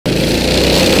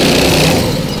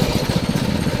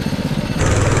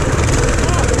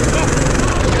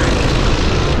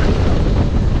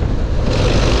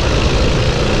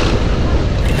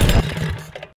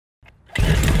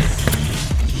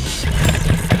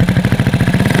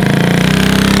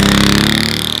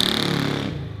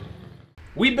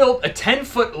We built a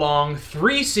 10-foot long,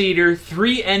 3-seater,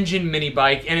 3-engine mini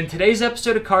bike, and in today's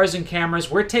episode of Cars and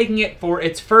Cameras, we're taking it for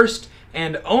its first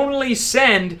and only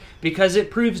send because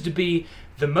it proves to be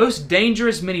the most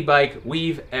dangerous mini bike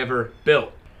we've ever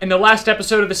built. In the last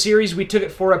episode of the series, we took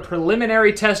it for a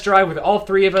preliminary test drive with all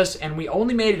three of us, and we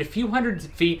only made it a few hundred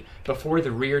feet before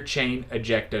the rear chain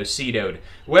ejecto-seatoed.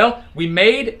 Well, we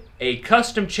made a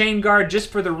custom chain guard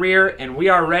just for the rear, and we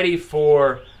are ready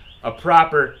for a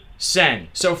proper send.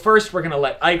 So first, we're going to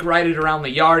let Ike ride it around the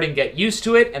yard and get used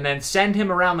to it, and then send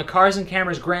him around the Cars and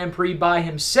Cameras Grand Prix by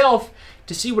himself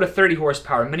to see what a 30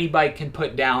 horsepower mini bike can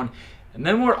put down. And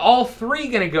then we're all three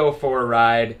going to go for a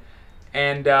ride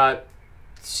and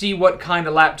see what kind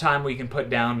of lap time we can put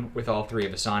down with all three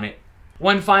of us on it.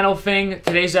 One final thing,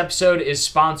 today's episode is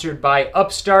sponsored by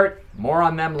Upstart. More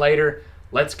on them later.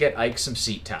 Let's get Ike some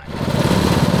seat time.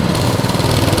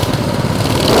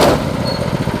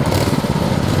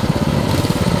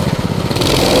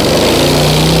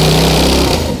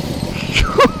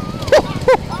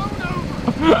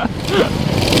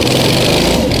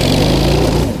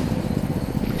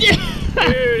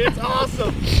 Dude, it's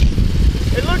awesome.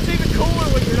 It looks even cooler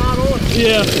when you're not on it.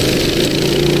 Yeah.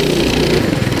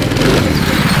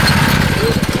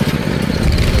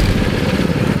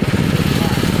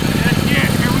 That's it.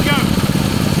 Here we go.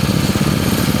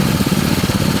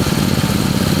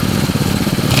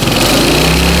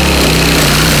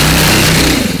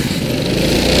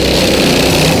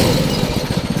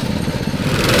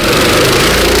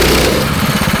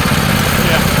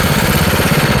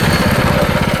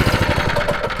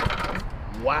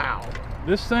 Wow.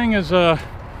 This thing is, the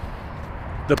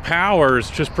power is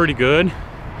just pretty good.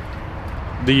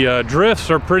 The drifts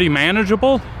are pretty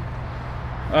manageable.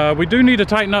 We do need to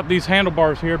tighten up these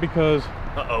handlebars here because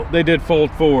they did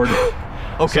fold forward.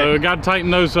 Okay. So I got to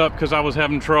tighten those up because I was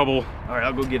having trouble. All right,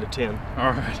 I'll go get a 10.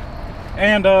 All right.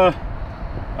 And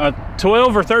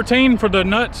 12 or 13 for the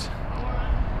nuts.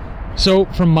 So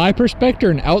from my perspective,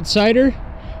 an outsider,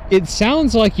 it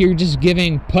sounds like you're just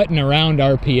giving putting around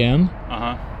RPM.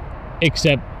 Uh-huh.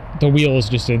 Except the wheel is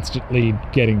just instantly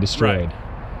getting destroyed. Right.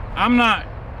 I'm not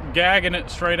gagging it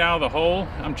straight out of the hole.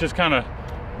 I'm just kind of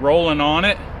rolling on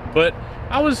it. But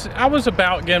I was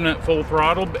about giving it full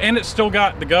throttle, and it still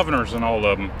got the governors and all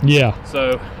of them. Yeah.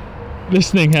 So this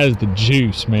thing has the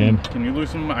juice, man. can you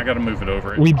loosen them? I got to move it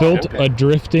over. We built a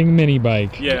drifting mini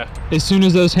bike. Yeah. As soon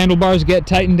as those handlebars get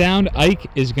tightened down, Ike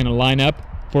is going to line up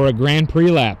for a Grand Prix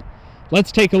lap.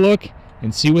 Let's take a look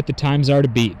and see what the times are to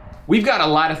beat. We've got a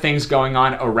lot of things going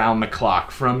on around the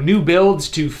clock, from new builds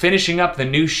to finishing up the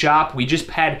new shop. We just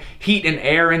had heat and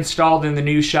air installed in the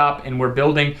new shop, and we're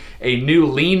building a new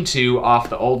lean-to off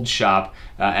the old shop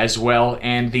as well.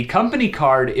 And the company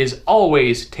card is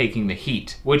always taking the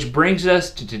heat, which brings us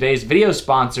to today's video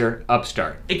sponsor,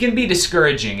 Upstart. It can be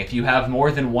discouraging if you have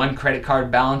more than one credit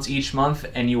card balance each month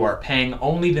and you are paying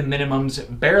only the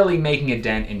minimums, barely making a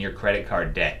dent in your credit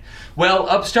card debt. Well,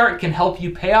 Upstart can help you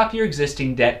pay off your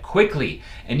existing debt quickly,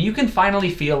 and you can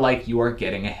finally feel like you are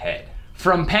getting ahead.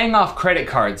 From paying off credit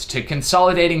cards to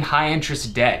consolidating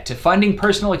high-interest debt to funding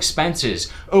personal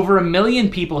expenses, over 1 million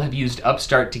people have used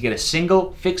Upstart to get a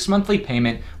single, fixed monthly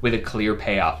payment with a clear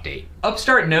payoff date.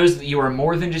 Upstart knows that you are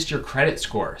more than just your credit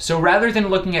score, so rather than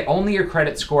looking at only your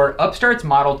credit score, Upstart's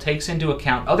model takes into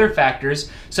account other factors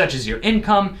such as your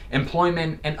income,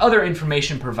 employment, and other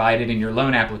information provided in your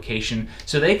loan application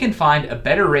so they can find a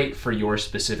better rate for your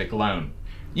specific loan.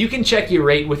 You can check your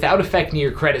rate without affecting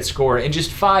your credit score in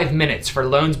just 5 minutes for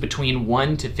loans between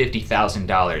 $1,000 to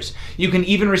 $50,000. You can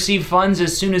even receive funds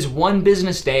as soon as 1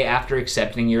 business day after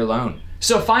accepting your loan.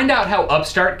 So find out how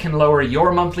Upstart can lower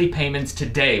your monthly payments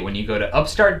today when you go to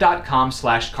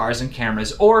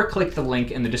upstart.com/carsandcameras or click the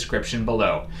link in the description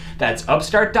below. That's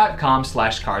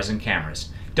upstart.com/carsandcameras.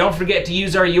 Don't forget to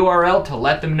use our URL to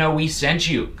let them know we sent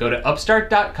you. Go to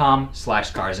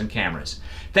upstart.com/carsandcameras.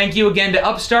 Thank you again to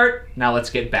Upstart. Now let's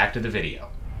get back to the video.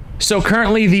 So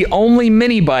currently the only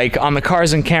mini bike on the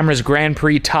Cars and Cameras Grand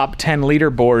Prix Top 10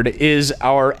 leaderboard is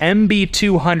our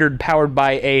MB200 powered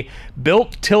by a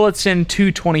built Tillotson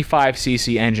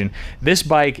 225cc engine. This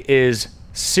bike is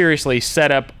seriously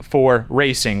set up for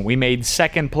racing. We made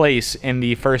 2nd place in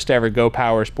the first ever Go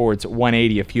Power Sports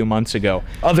 180 a few months ago.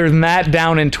 Other than that,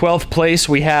 down in 12th place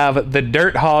we have the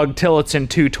Dirt Hog Tillotson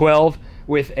 212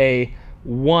 with a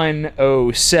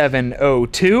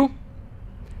 10702.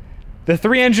 The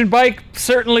 3-engine bike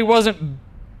certainly wasn't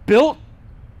built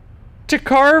to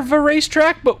carve a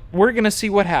racetrack, but we're gonna see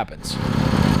what happens.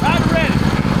 I'm ready. All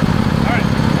right,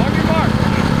 on your mark,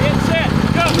 get set,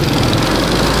 go.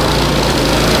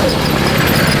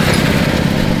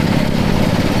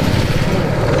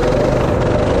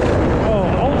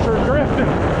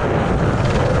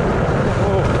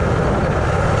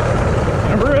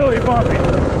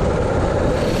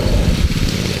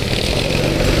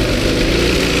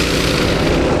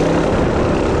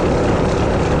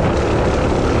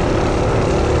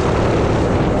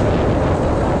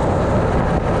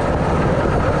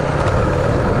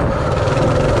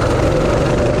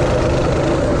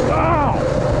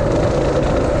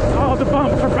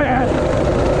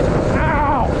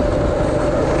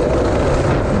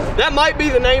 might be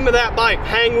the name of that bike,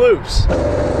 Hang Loose.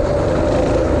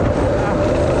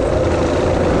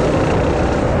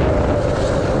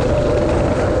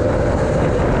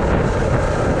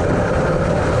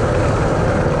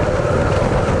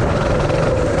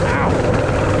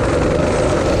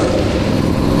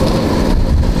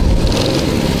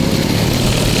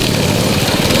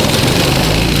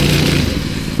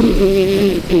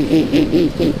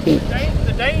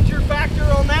 The danger factor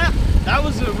on that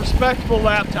was a respectable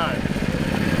lap time.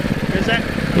 Is that?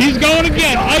 He's going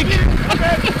again, Ike. Okay.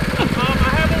 I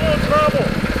have a little trouble.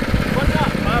 What's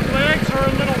up? My legs are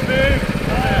a little big.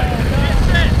 Get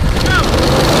set. Go.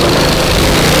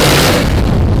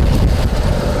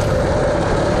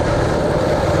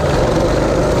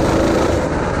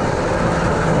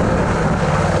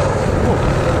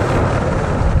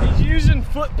 He's using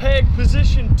foot peg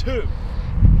position 2.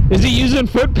 Is he using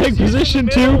foot peg position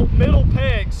 2? Middle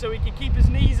peg, so he can keep his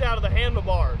knees out of the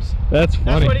handlebars. That's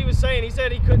funny. That's what he was saying. He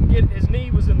said he couldn't get, his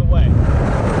knee was in the way.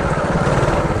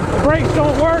 The brakes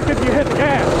don't work if you hit the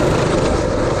gas.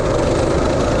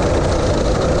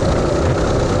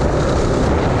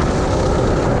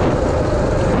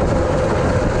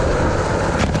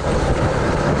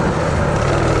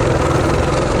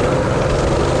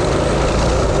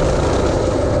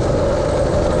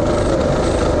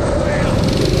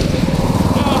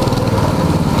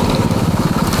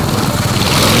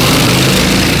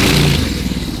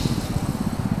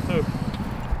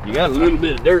 You got a little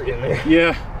bit of dirt in there.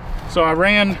 Yeah, so I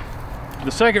ran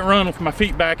the second run with my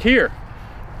feet back here,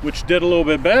 which did a little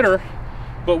bit better,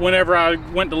 but whenever I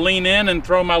went to lean in and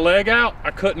throw my leg out,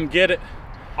 I couldn't get it.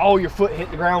 Oh, your foot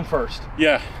hit the ground first.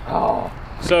 Yeah. Oh.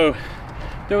 So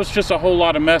there was just a whole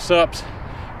lot of mess ups.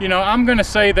 You know, I'm gonna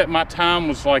say that my time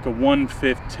was like a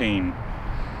 1:15.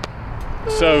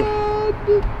 So,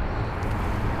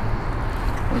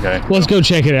 okay. Let's go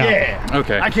check it out. Yeah.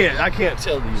 Okay. I can't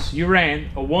tell these. You ran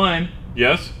a 1,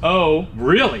 Yes? 0,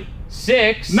 Really?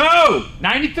 6, No!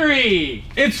 93.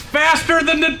 It's faster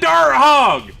than the dirt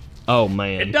hog! Oh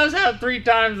man. It does have 3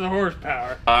 times the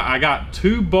horsepower. I got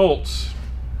 2 bolts.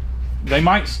 They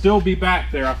might still be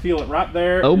back there. I feel it right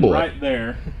there Oh, and boy. right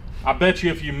there. I bet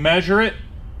you if you measure it,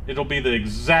 it'll be the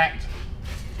exact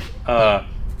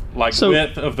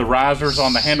width of the risers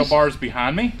on the handlebars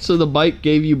behind me. So the bike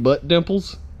gave you butt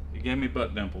dimples? It gave me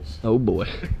butt dimples. Oh boy.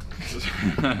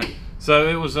 So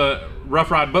it was a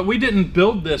rough ride, but we didn't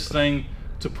build this thing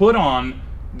to put on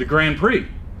the Grand Prix.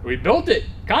 We built it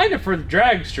kind of for the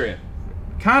drag strip.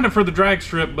 Kind of for the drag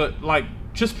strip, but like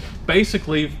just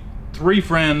basically 3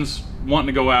 friends wanting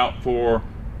to go out for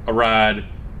a ride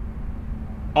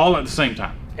all at the same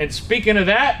time. And speaking of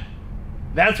that,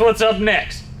 that's what's up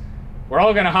next. We're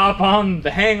all gonna hop on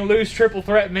the Hang Loose Triple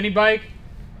Threat mini bike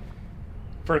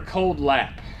for a cold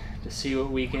lap to see what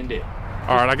we can do.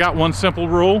 All right, I got one simple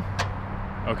rule,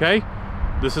 okay?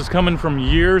 This is coming from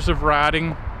years of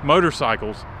riding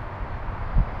motorcycles.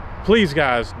 Please,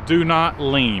 guys, do not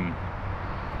lean.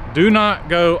 Do not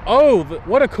go, oh,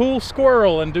 what a cool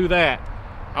squirrel, and do that.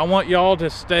 I want y'all to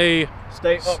stay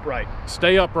upright.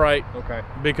 Stay upright, Okay.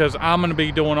 because I'm gonna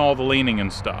be doing all the leaning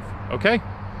and stuff, okay?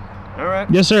 All right.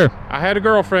 Yes, sir. I had a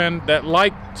girlfriend that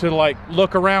liked to like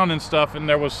look around and stuff, and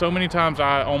there was so many times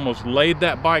I almost laid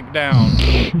that bike down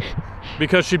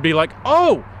because she'd be like,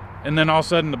 oh, and then all of a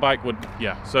sudden the bike would,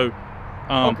 yeah. So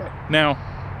Okay. now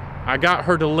I got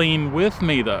her to lean with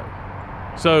me though.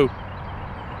 So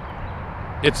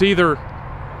it's either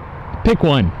Pick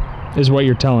one, is what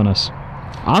you're telling us.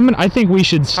 I think we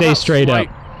should stay straight up.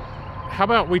 How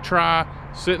about we try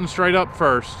sitting straight up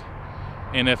first,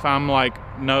 and if I'm like,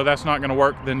 no, that's not gonna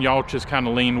work, then y'all just kind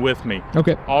of lean with me.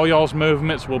 Okay. All y'all's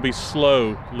movements will be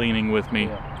slow leaning with me.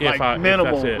 Yeah. Like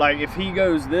minimal. If that's it. Like if he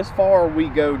goes this far, we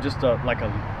go just a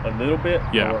little bit.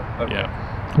 Yeah, Or, okay.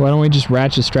 yeah. Why don't we just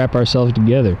ratchet strap ourselves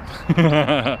together?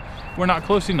 We're not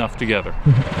close enough together.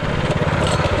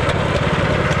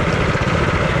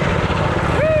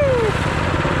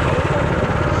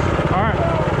 All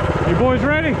right, you boys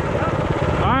ready?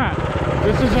 All right,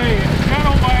 this is a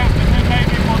gentle lap, and then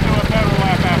maybe we'll do a better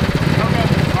lap after. Okay.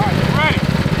 All right, you ready?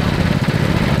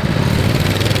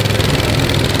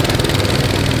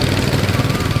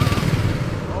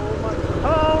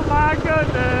 Oh my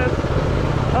goodness!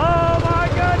 Oh my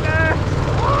goodness!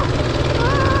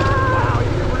 Wow,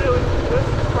 this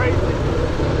is crazy.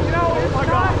 You know,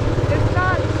 it's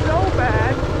not so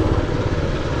bad.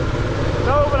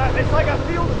 No, but it's like I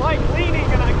feel the bike leaning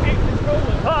and I can't control it.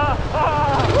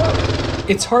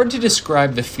 It's hard to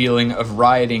describe the feeling of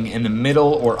riding in the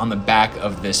middle or on the back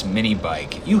of this mini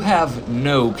bike. You have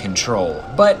no control,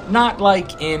 but not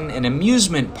like in an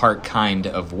amusement park kind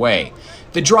of way.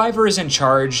 The driver is in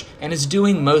charge and is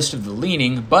doing most of the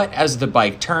leaning, but as the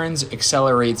bike turns,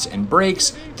 accelerates, and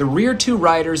brakes, the rear two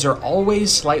riders are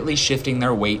always slightly shifting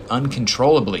their weight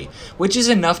uncontrollably, which is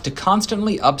enough to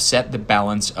constantly upset the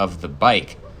balance of the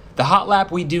bike. The hot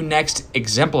lap we do next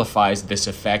exemplifies this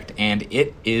effect, and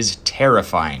it is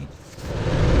terrifying.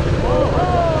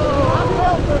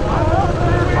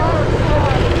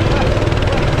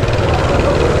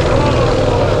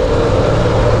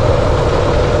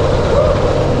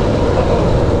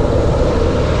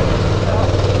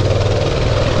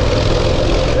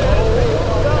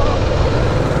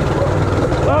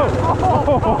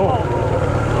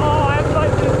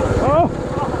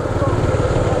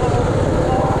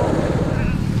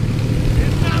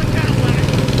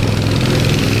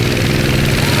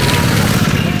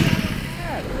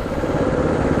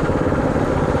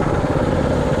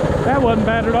 That wasn't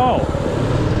bad at all.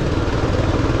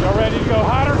 Y'all ready to go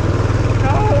hotter?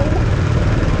 No.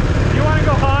 You want to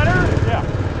go hotter? Yeah.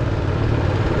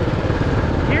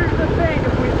 Here's the thing,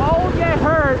 if we all get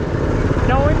hurt,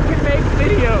 no one can make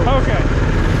videos. Okay.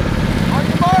 On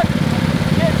your mark,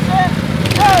 get set,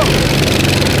 go!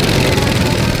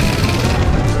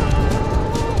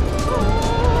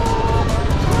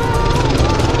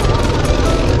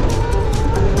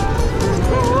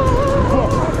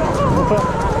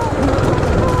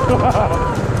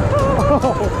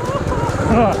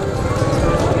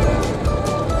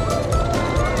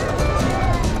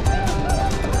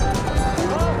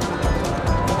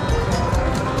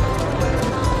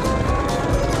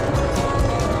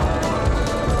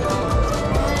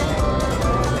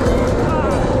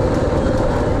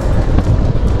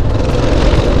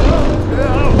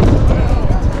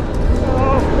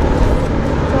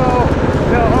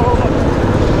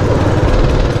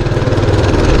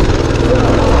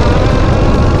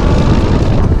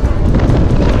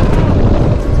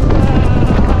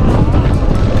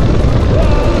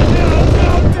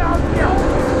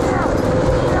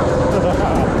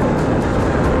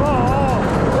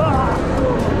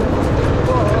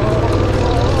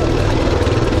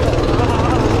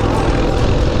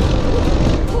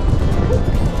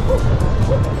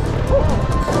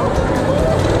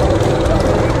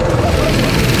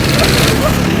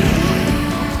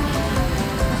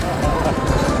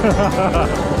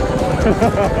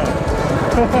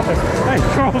 Hey,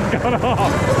 Charles got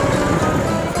off.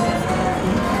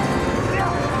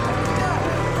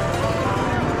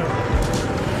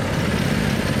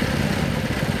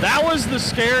 That was the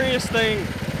scariest thing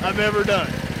I've ever done.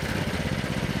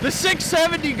 The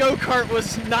 670 go-kart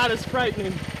was not as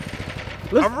frightening.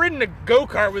 I've ridden a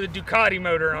go-kart with a Ducati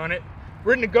motor on it.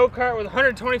 Ridden a go-kart with a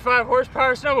 125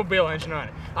 horsepower snowmobile engine on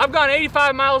it. I've gone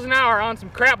 85 miles an hour on some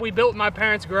crap we built in my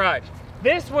parents' garage.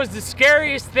 This was the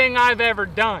scariest thing I've ever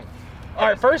done. All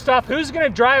right, first off, who's gonna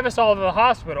drive us all to the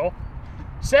hospital?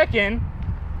 Second,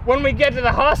 when we get to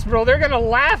the hospital, they're gonna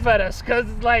laugh at us because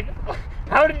it's like,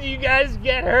 how did you guys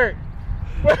get hurt?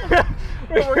 We're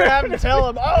gonna have to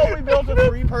tell them, oh, we built a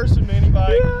 3-person mini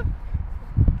bike. Yeah.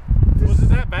 Was it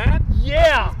that bad?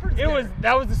 Yeah,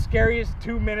 that was the scariest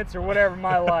 2 minutes or whatever of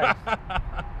my life.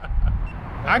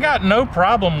 I got no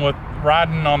problem with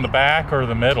riding on the back or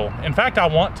the middle. In fact, I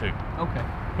want to. Okay.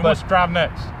 Who wants to drive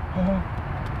next?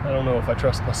 I don't know if I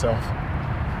trust myself.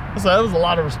 So that was a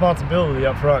lot of responsibility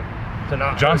up front to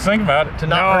not. John's thinking about it. To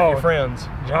not hurt your friends.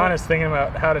 John is thinking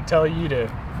about how to tell you to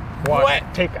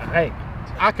take a hike.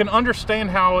 I can understand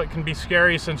how it can be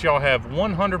scary since y'all have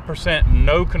 100%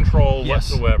 no control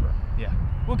whatsoever. Yeah.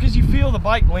 Well, because you feel the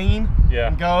bike lean Yeah.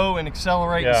 and go and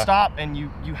accelerate and Yeah. stop, and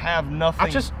you have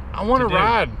nothing. I want to do.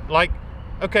 ride. Like,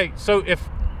 okay, so if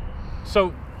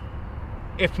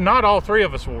not all three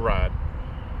of us will ride,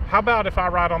 how about if I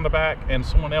ride on the back and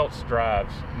someone else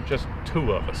drives, just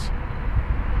 2 of us?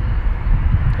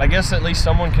 I guess at least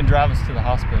someone can drive us to the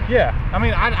hospital. Yeah, I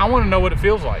mean, I want to know what it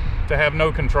feels like to have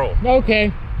no control.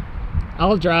 Okay,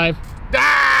 I'll drive.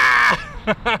 Ah!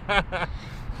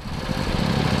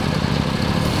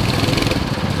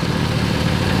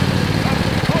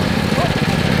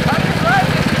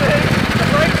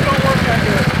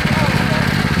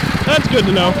 That's good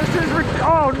to know.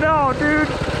 Oh no, dude.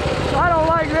 I don't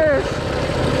like this.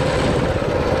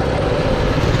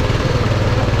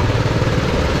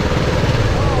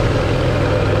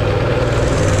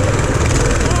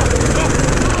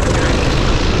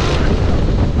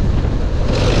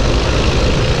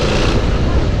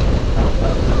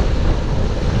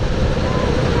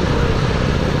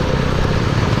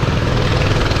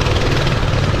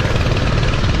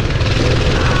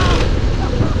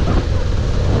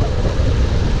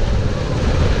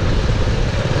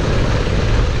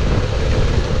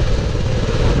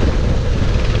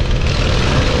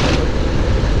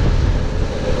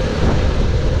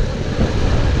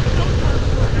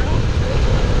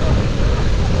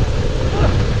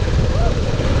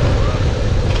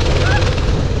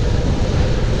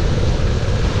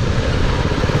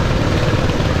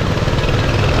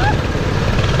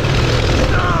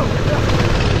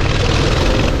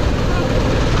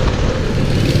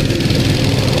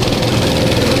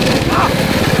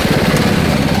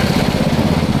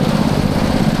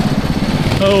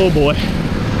 Oh boy.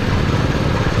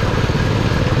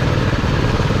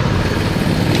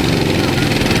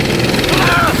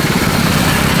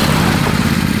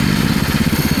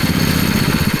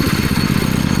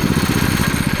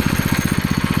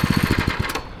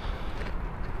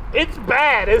 It's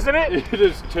bad, isn't it? It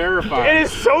is terrifying. It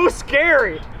is so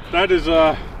scary. That is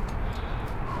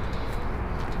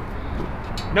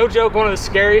No joke, one of the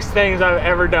scariest things I've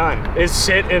ever done is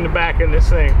sit in the back of this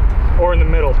thing, or in the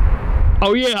middle.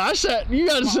 Oh yeah, you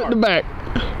gotta sit in the back.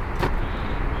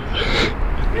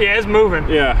 Yeah, it's moving.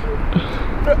 Yeah.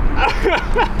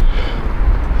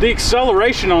 The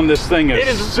acceleration on this thing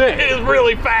is sick. It is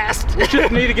really fast. We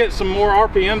just need to get some more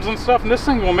RPMs and stuff, and this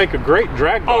thing will make a great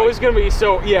drag bike. Oh, it's gonna be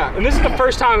so, yeah. And this is the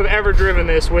first time I've ever driven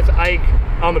this with Ike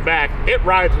on the back. It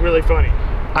rides really funny.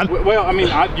 Well, I mean,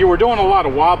 you were doing a lot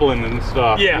of wobbling and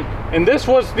stuff. Yeah. And this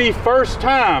was the first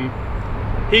time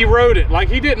he rode it. Like,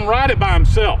 he didn't ride it by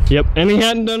himself. Yep, and he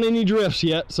hadn't done any drifts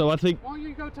yet, so I think Well,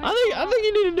 you go take I think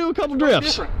you need to do a couple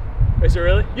drifts. different. Is it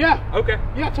really? Yeah. Okay.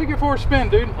 Yeah, take it for a spin,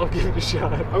 dude. I'll give it a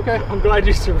shot. Okay. I'm glad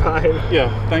you survived. Yeah,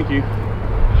 thank you.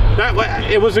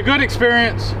 It was a good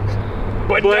experience,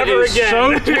 But but never it's again.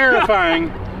 so terrifying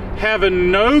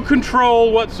having no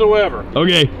control whatsoever.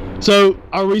 Okay, so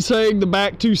are we saying the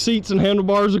back two seats and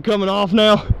handlebars are coming off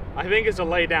now? I think it's a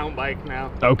lay down bike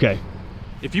now. Okay.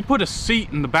 If you put a seat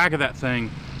in the back of that thing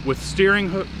with steering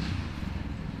hook,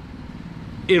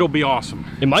 it'll be awesome.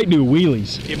 It might do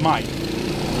wheelies. It might.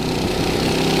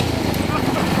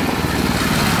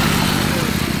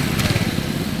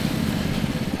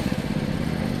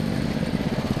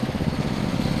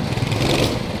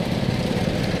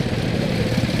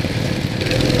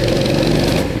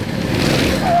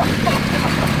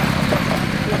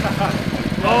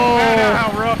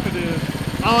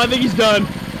 Oh, I think he's done.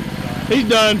 He's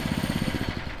done.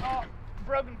 Oh,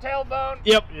 broken tailbone.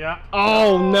 Yep. Yeah.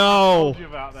 Oh no. I told you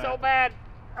about that. So bad.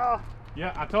 Oh.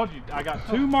 Yeah, I told you. I got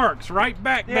 2 marks right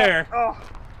back there. Oh.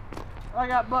 I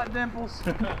got butt dimples.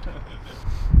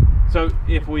 So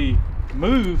if we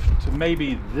move to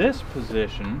maybe this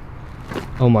position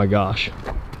Oh my gosh.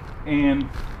 and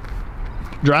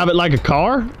Drive it like a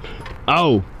car?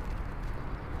 Oh.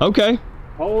 Okay.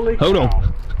 holy Hold cow.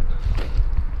 on.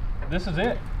 This is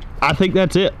it. I think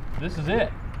that's it. This is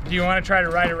it. Do you want to try to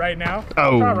ride it right now?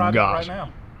 Oh Try riding it gosh. right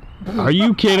now. Are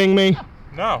you kidding me?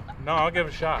 No, I'll give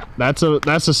it a shot. That's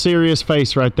a serious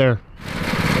face right there.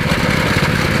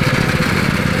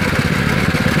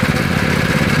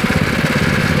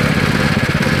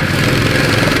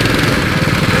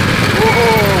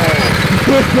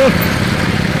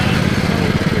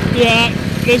 Yeah,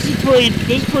 this is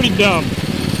pretty dumb.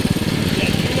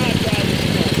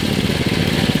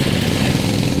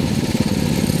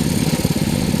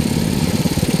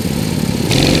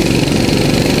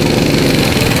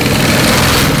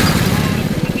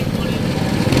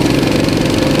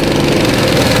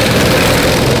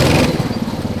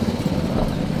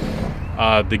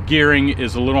 The gearing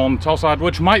is a little on the tall side,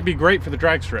 which might be great for the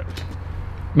drag strip.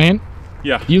 Man,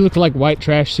 Yeah, you look like white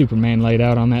trash Superman laid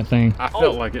out on that thing. I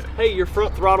felt like it. Hey, your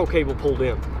front throttle cable pulled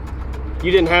in.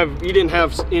 You didn't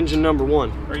have engine number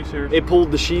 1. Are you serious? It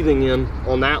pulled the sheathing in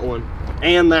on that one,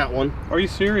 and that one, Are you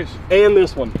serious? and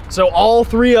this one. So all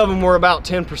 3 of them were about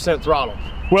 10% throttle.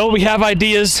 Well, we have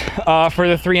ideas for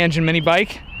the 3-engine mini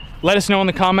bike. Let us know in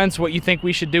the comments what you think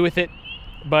we should do with it,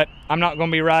 but I'm not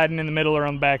gonna be riding in the middle or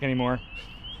on the back anymore.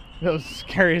 That was the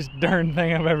scariest darn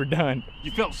thing I've ever done. You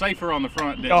felt safer on the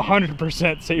front, didn't you?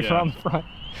 100% safer Yeah. on the front.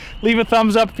 Leave a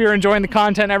thumbs up if you're enjoying the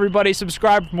content, everybody.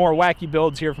 Subscribe for more wacky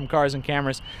builds here from Cars and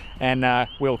Cameras, and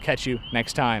we'll catch you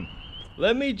next time.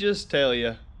 Let me just tell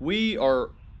you, we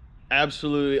are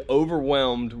absolutely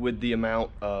overwhelmed with the amount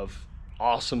of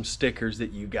awesome stickers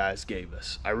that you guys gave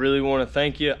us. I really want to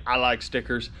thank you. I like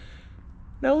stickers.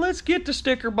 Now let's get to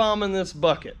sticker bombing this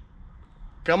bucket.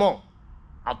 Come on,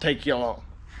 I'll take you along.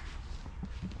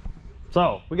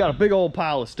 So we got a big old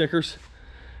pile of stickers,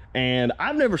 and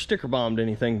I've never sticker bombed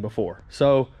anything before,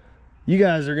 so you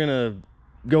guys are gonna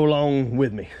go along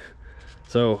with me.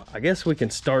 So I guess we can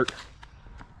start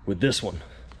with this one,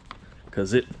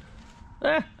 because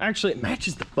actually it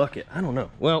matches the bucket. I don't know.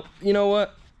 Well, you know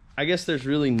what? I guess there's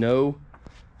really no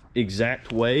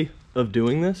exact way of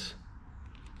doing this,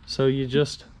 so you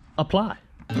just apply.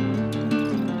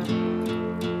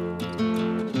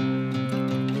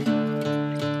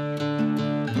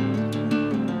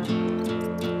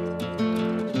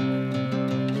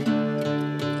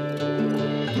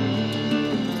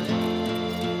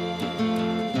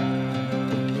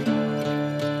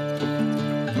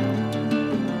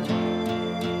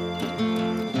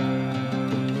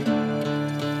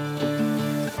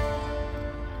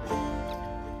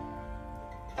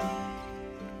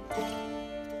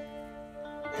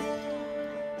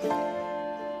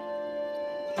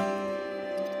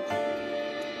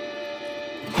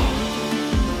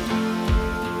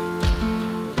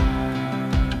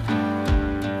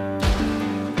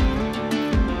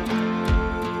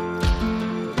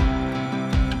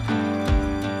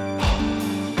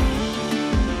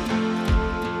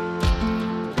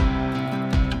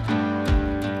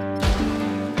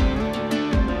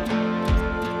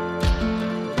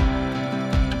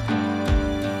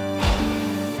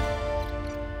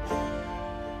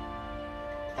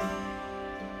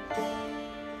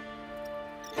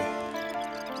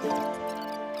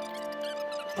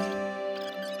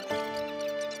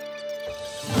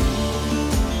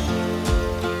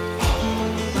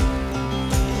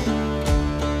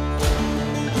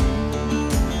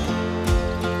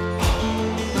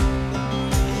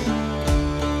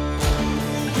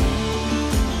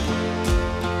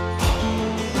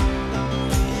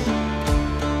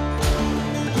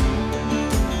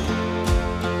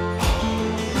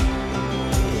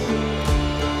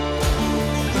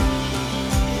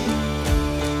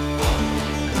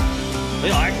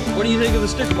 What do you think of the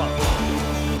sticker bomb?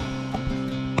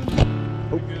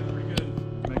 Pretty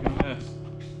good. Making a mess.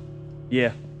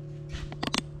 Yeah.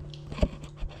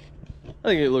 I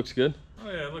think it looks good. Oh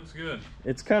yeah, it looks good.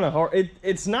 It's kind of hard.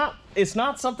 It's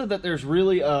not something that there's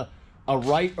really a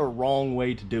right or wrong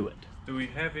way to do it. Do we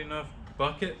have enough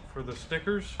bucket for the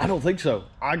stickers? I don't think so.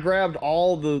 I grabbed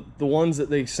all the ones that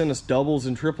they sent us doubles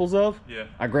and triples of. Yeah.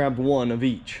 I grabbed one of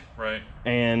each. Right.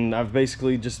 And I've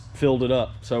basically just filled it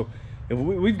up. So if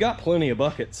we've got plenty of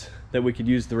buckets that we could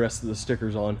use the rest of the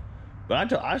stickers on.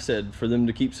 But I said for them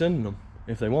to keep sending them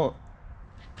if they want.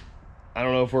 I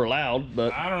don't know if we're allowed,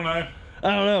 but I don't know.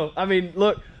 I don't know. I mean,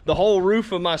 look, the whole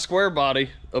roof of my square body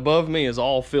above me is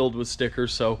all filled with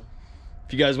stickers. So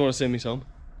if you guys want to send me some.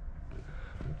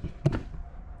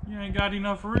 You ain't got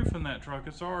enough roof in that truck.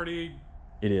 It's already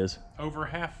It is. over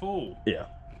half full. Yeah.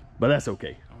 But that's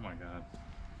okay. Oh my God.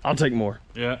 I'll take more.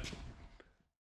 Yeah.